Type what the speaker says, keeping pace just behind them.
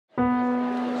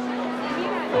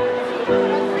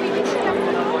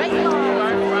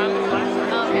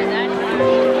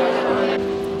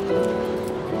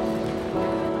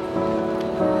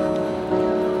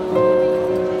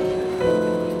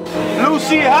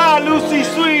Ah, Lucy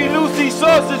sweet, Lucy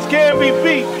sausage can't be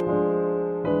beat.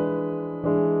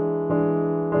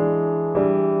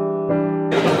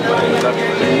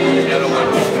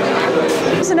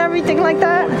 And everything like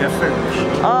that? Yes, sir.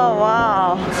 Oh,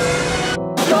 wow.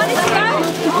 You want to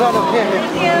see No, no,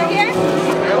 here. Here?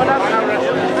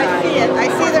 I see it. I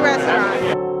see the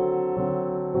restaurant.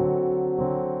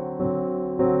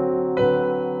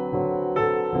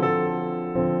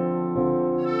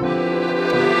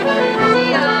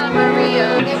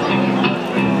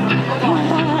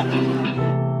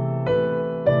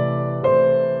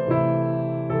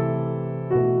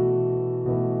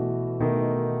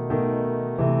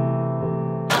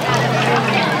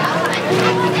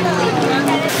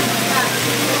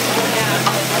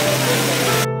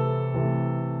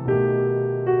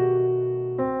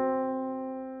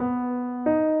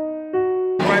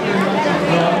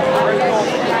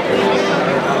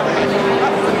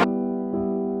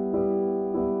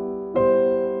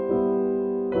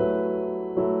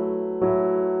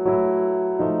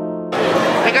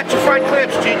 I got your fried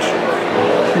crabs, Teach.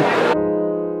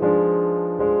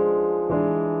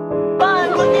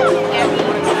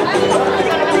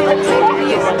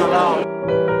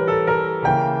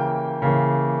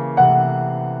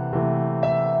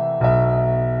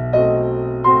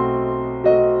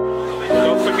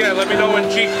 Don't forget, let me know when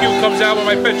GQ comes out with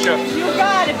my picture. You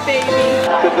got it, baby.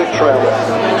 Get the trailer.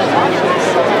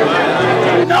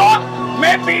 No,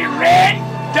 maybe red.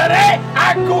 Today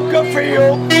I cook for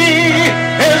you.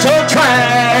 It's a tramp.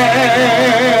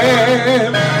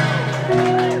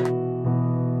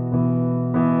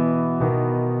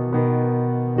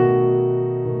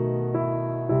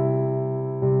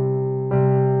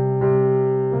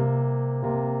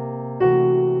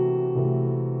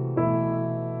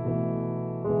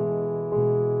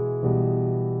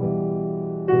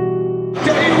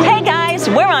 Hey guys,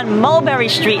 we're on Mulberry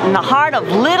Street in the heart of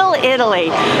Little Italy.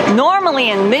 Normally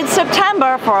in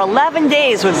mid-September for 11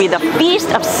 days would be the Feast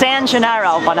of San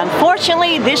Gennaro, but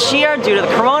unfortunately this year due to the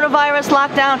coronavirus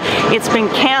lockdown it's been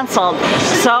canceled.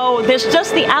 So there's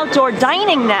just the outdoor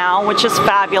dining now, which is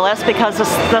fabulous because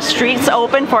the street's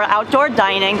open for outdoor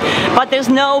dining, but there's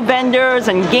no vendors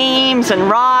and games and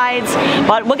rides.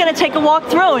 But we're going to take a walk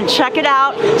through and check it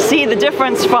out, see the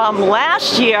difference from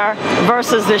last year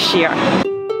versus this year.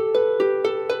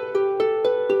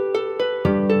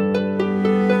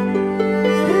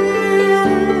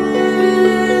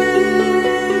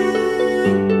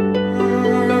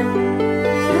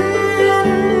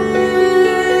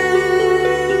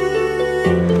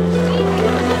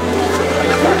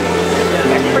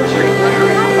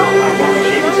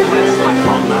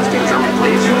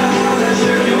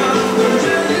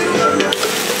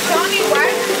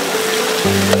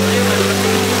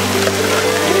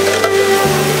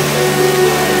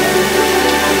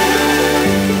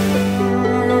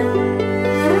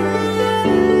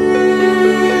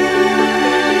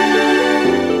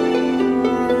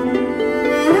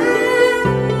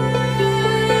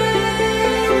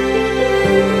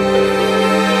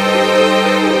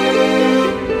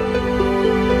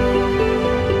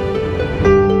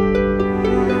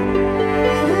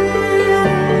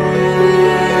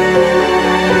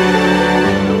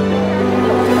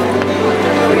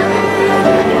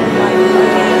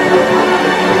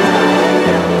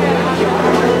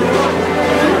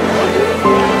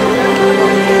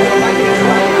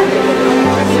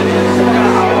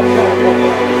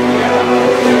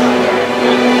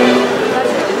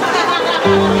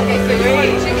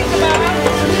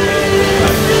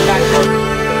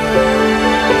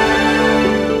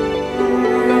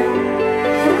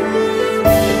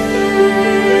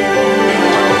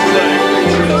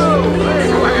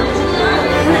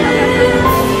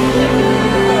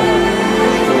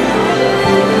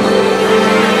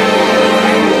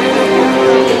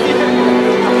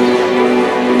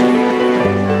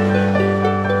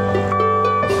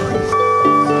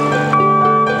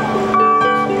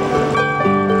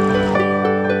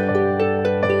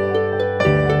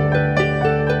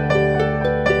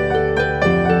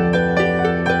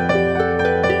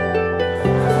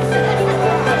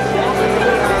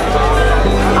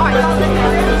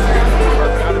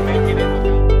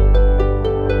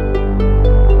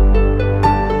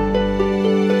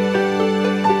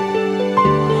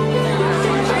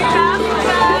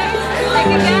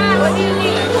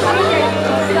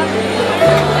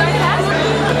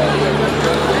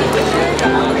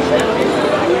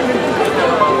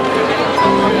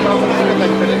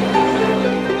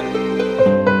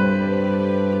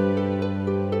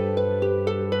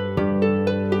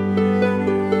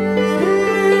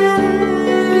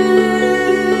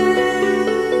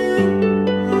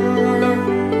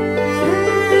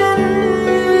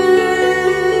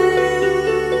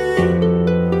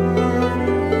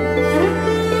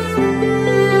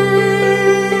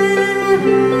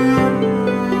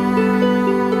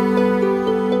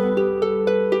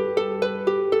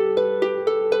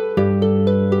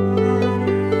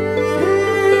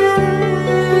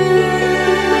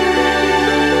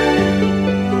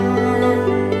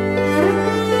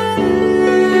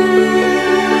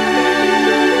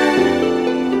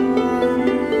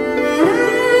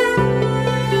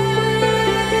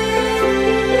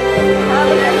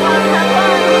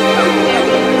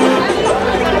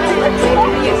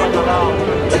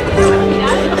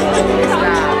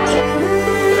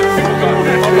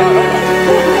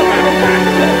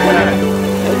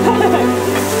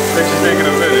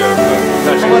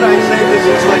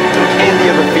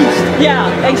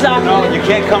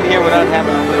 come here without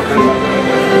having a little bit of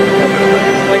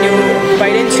When you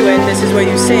bite into it, this is what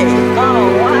you see. Oh,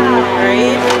 wow.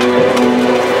 Right?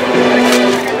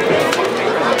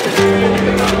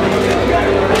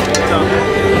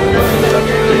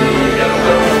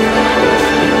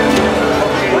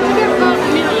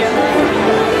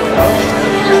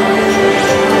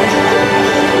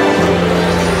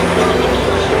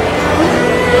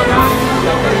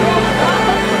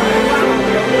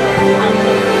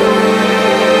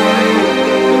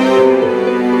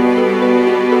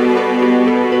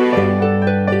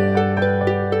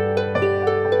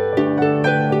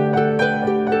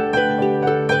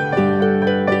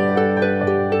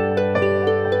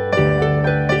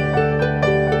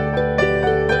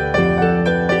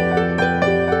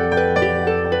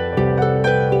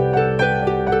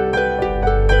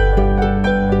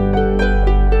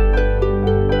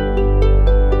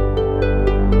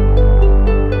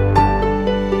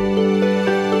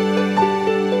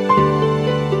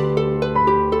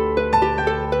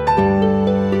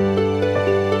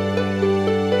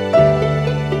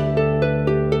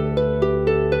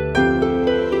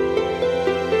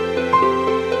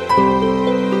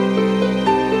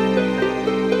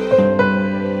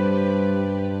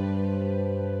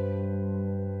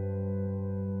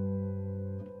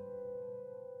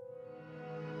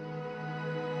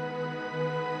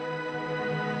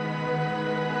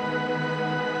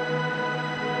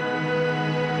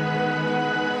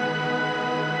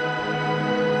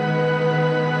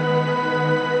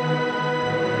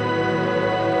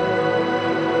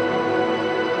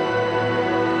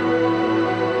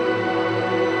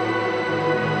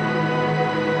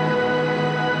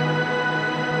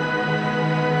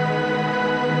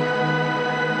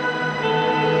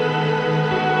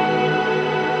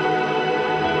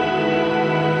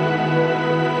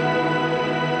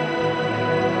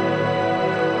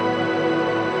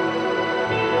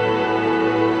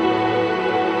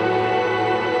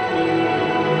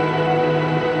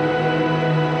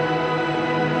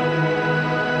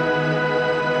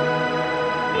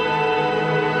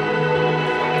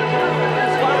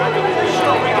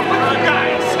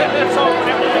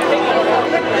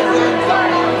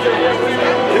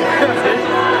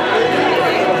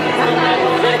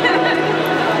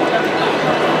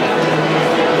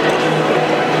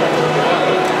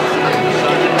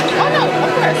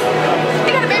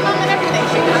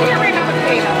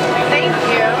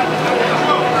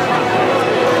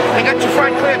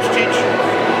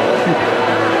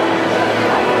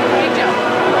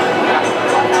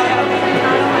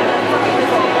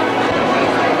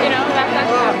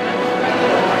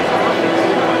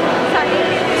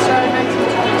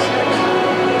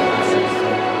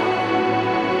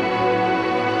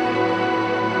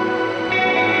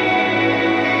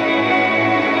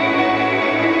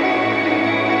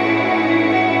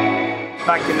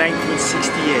 Back in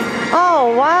 1968.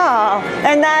 Oh, wow.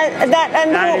 And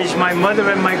That is my mother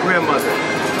and my grandmother.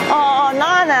 Oh,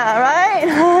 Nana, right?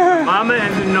 Mama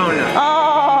and the Nona.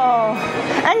 Oh.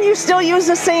 And you still use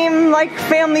the same, like,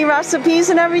 family recipes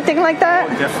and everything like that?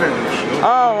 Oh, definitely, sure.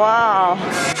 Oh, wow.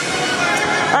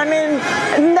 I mean,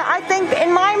 I think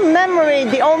in my memory,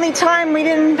 the only time we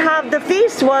didn't have the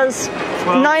feast was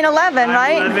 9/11,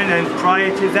 right? 9/11, and prior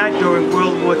to that, during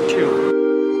World War II.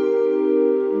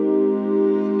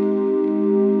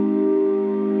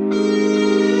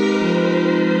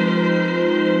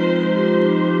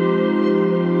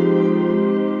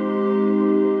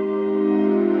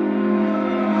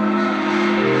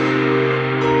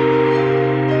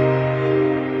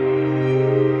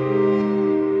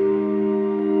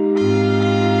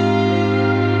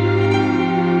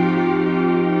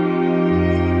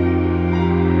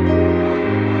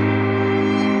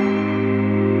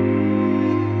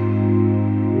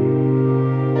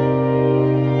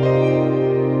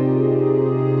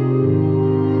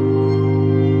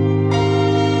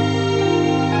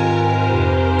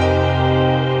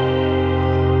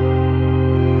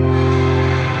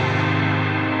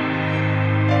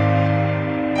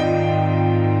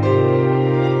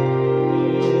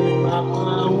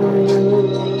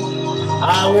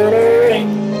 I would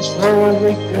arrange for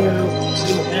every girl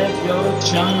to have your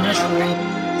child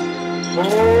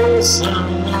for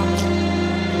someone.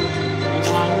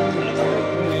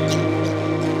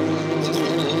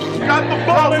 Got the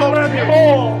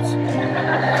balls,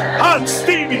 hot,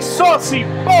 steamy, saucy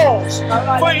balls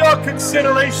for your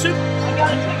consideration. I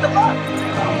gotta take a look.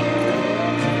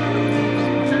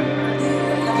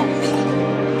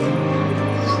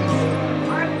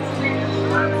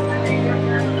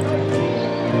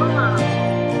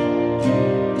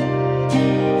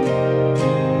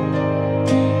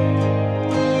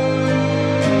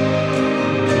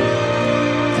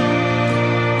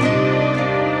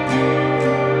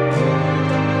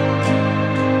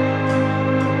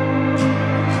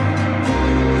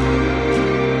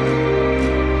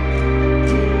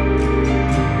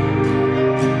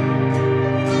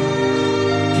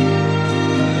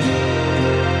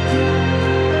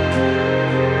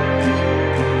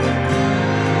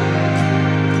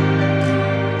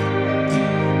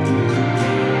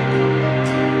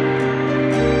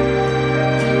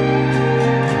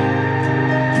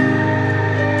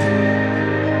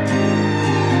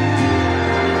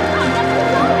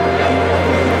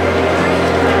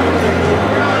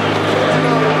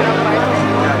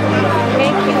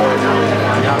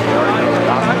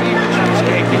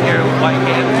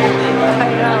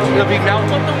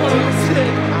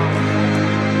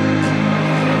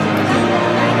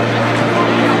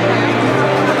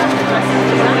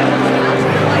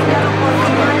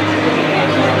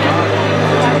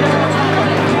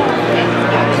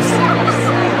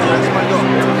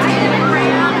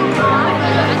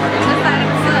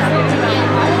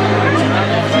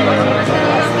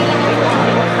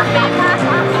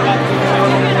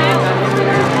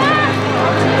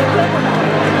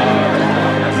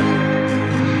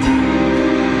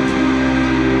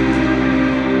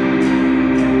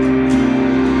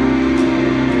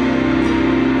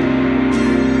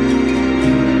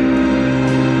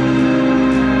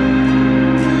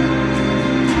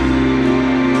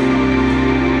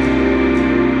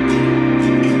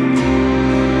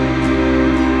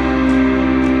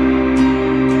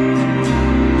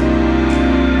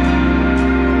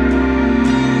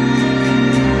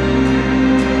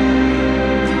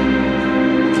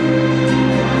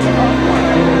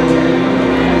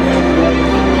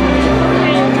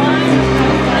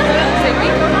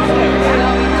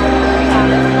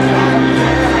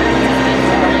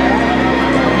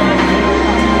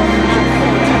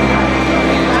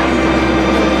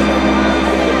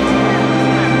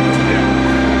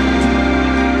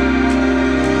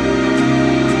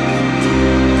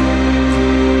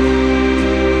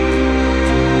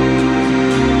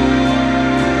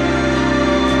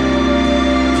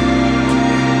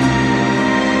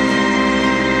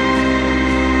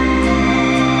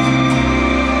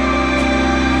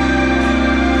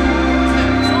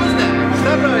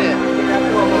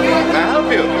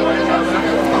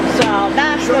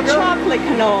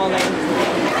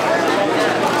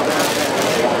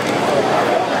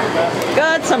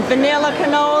 Good, some vanilla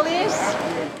cannolis.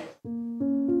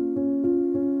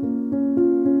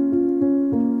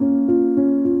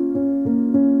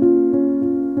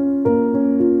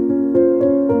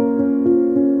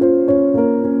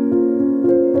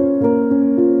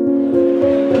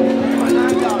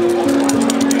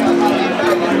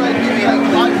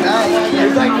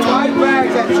 It's like 5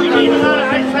 bags at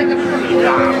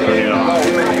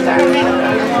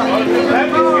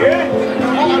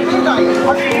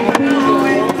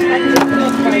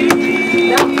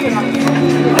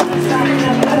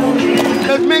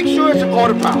Let's make sure it's a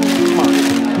quarter pound. Come on.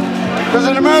 Because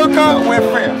in America, we're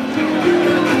fair.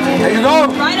 There you go.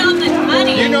 Right on the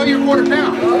money. You know your quarter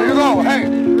pound. There you go.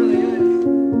 Hey.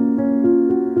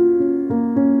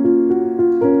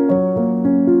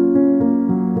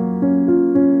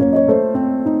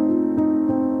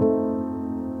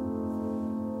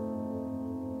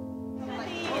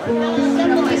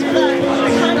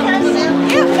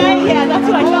 Yeah, that's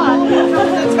what I thought.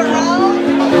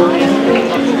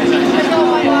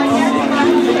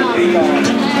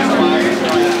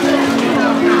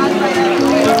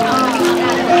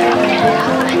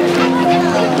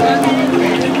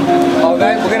 Oh,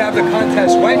 we're gonna have the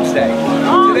contest Wednesday.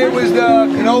 Today was the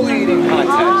cannoli eating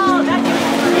contest.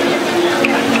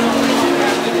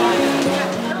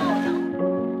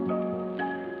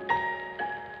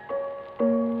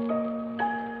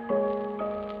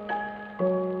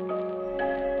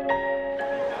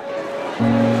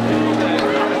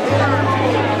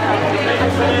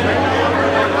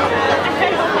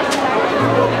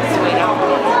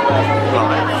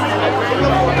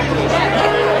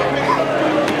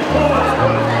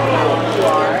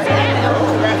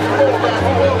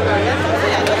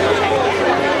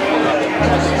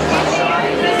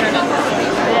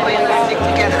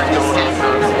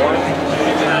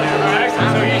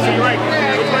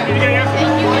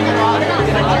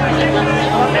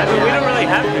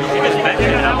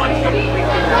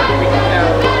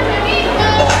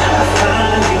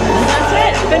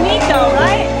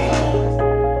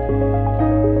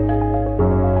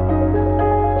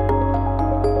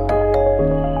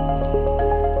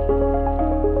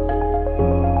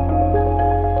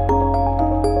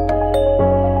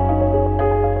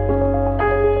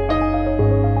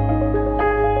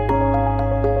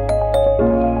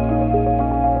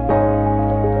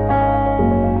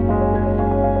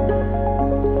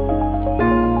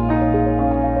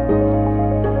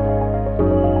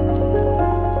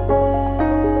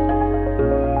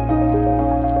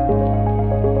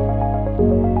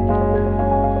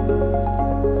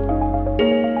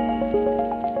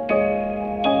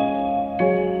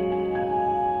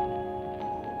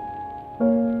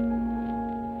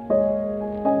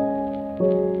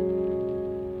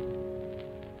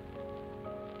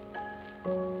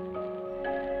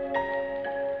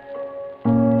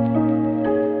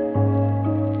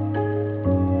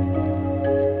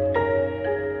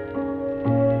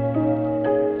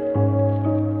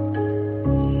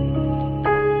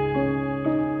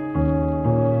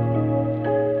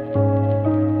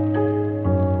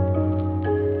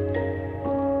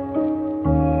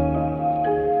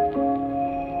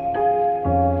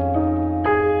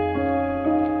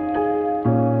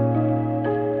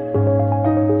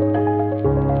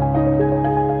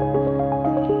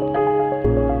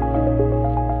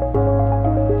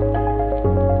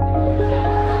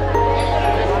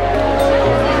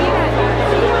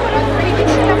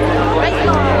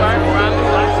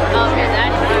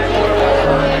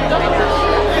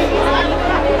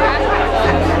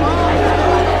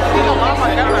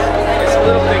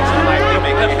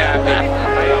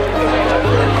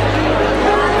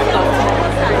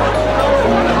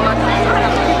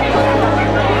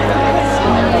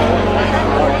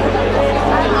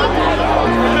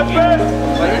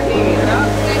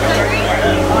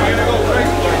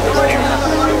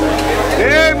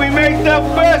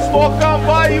 Walk on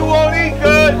by, you won't eat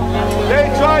good. They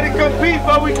try to compete,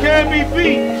 but we can't be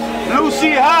beat.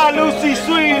 Lucy high, Lucy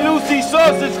sweet, Lucy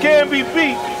sausage can't be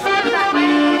beat.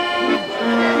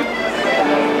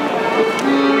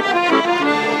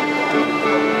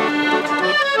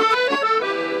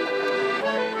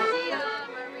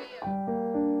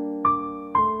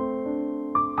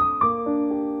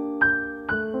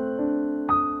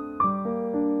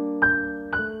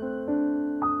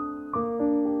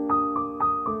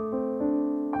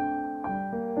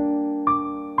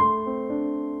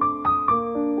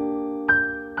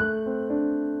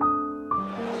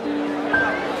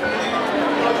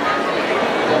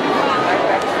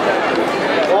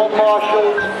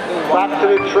 Back to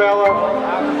the trailer.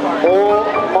 All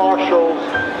marshals,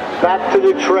 back to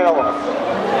the trailer.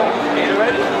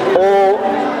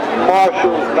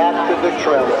 marshals back to the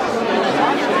trailer.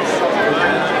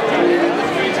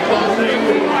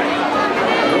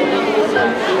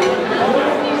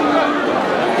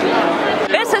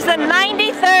 This is the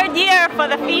 93rd year for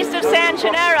the Feast of San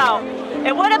Gennaro.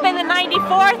 It would have been the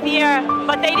 94th year,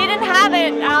 but they didn't have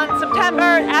it on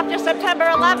after September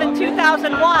 11,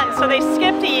 2001, so they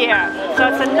skipped a year. So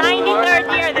it's the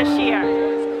 93rd year this year.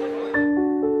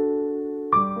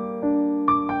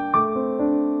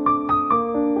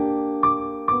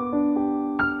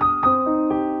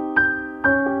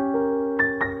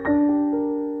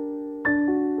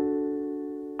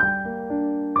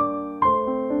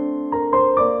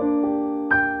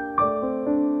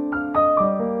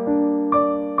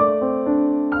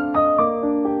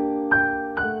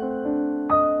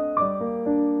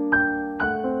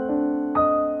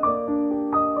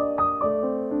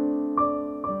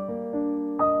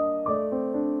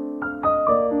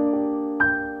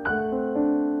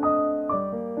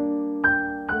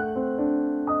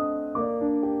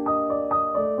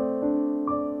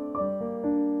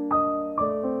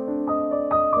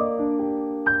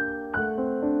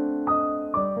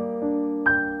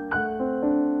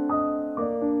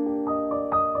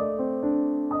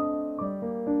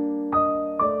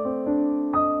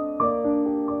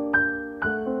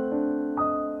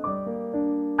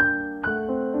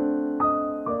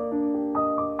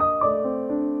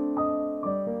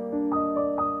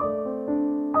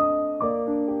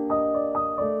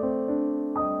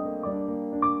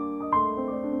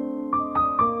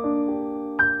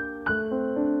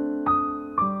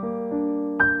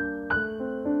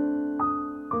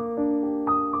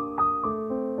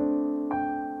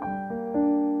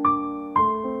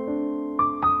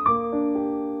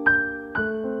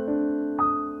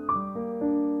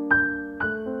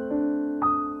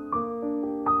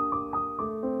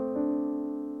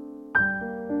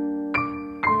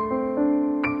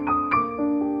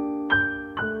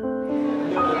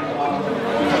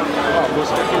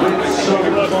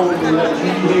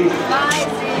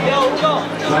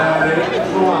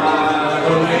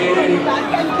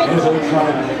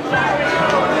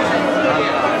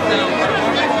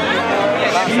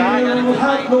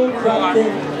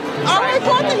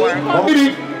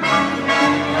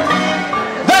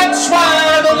 That's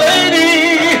why the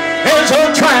lady is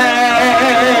a tramp.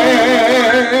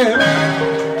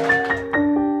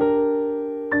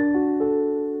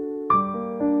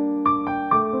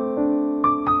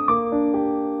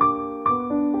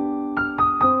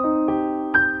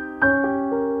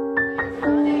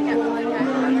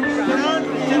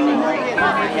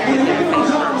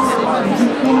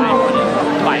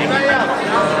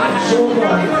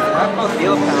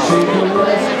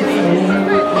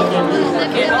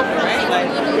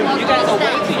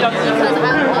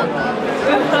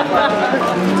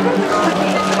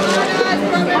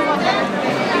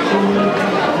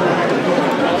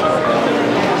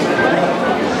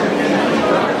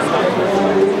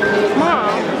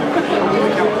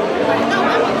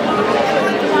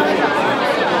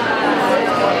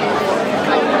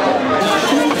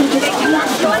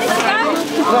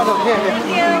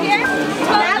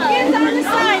 Napkins on the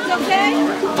sides, okay?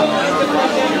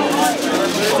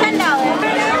 $10.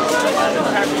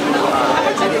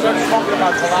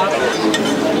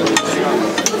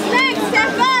 Next,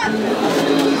 step up.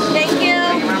 Thank you.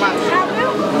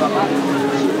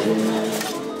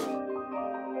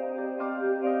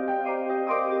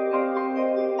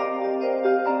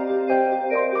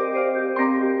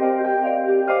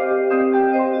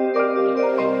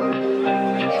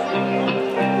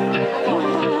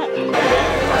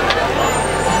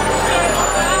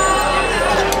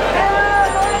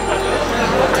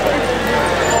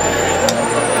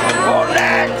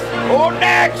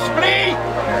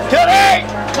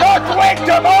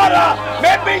 Tomorrow,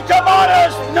 maybe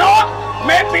tomorrow's not,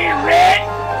 maybe red.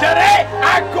 Today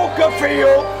I cook for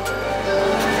you.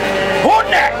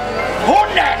 Honey,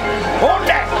 honey,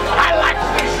 honey. I like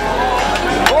fish.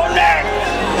 Honey.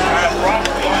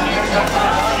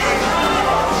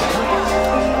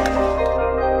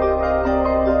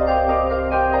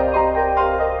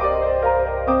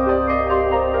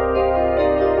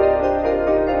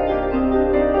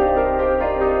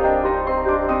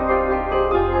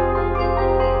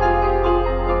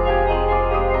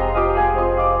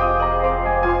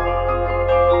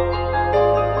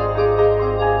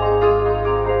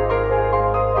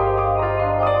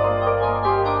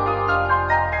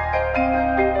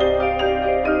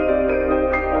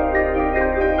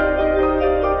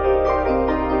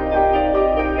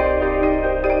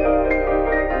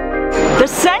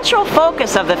 central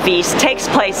focus of the feast takes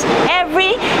place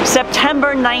every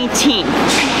September 19th,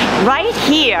 right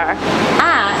here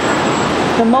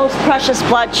at the Most Precious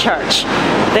Blood Church.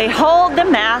 They hold the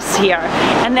Mass here,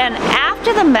 and then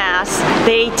after the Mass,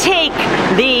 they take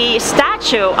the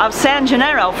statue of San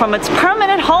Gennaro from its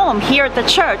permanent home here at the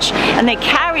church, and they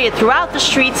carry it throughout the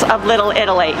streets of Little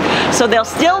Italy. So they're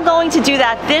still going to do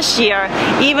that this year,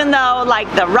 even though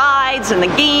like the rides and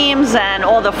the games and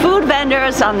all the food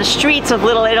vendors on the streets of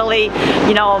Little Italy,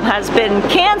 you know, has been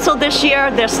canceled this year.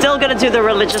 They're still going to do the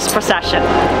religious procession.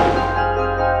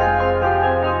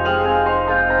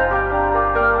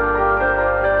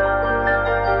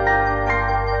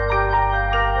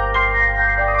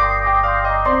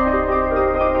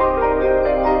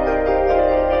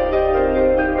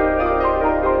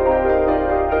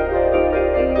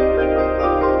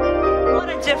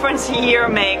 Difference a year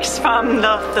makes from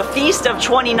the feast of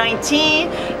 2019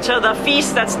 to the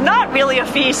feast that's not really a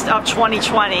feast of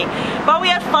 2020. But we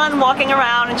had fun walking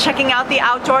around and checking out the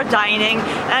outdoor dining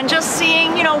and just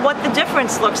seeing, you know, what the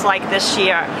difference looks like this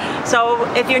year. So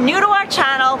if you're new to our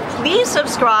channel, please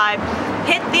subscribe,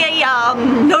 hit the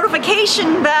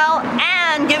notification bell,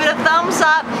 and give it a thumbs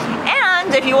up.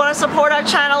 And if you want to support our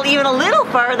channel even a little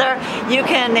further, you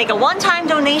can make a one-time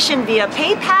donation via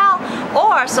PayPal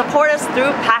or support us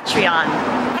through Patreon.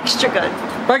 Extra good.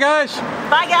 Bye guys.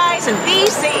 Bye guys, and be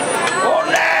safe. Who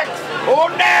next?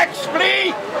 Who next,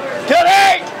 please?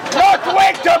 Today, not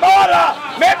wait tomorrow.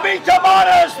 Maybe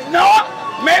tomorrow's not.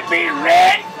 Maybe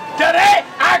rain. Today,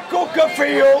 I cook it for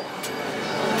you.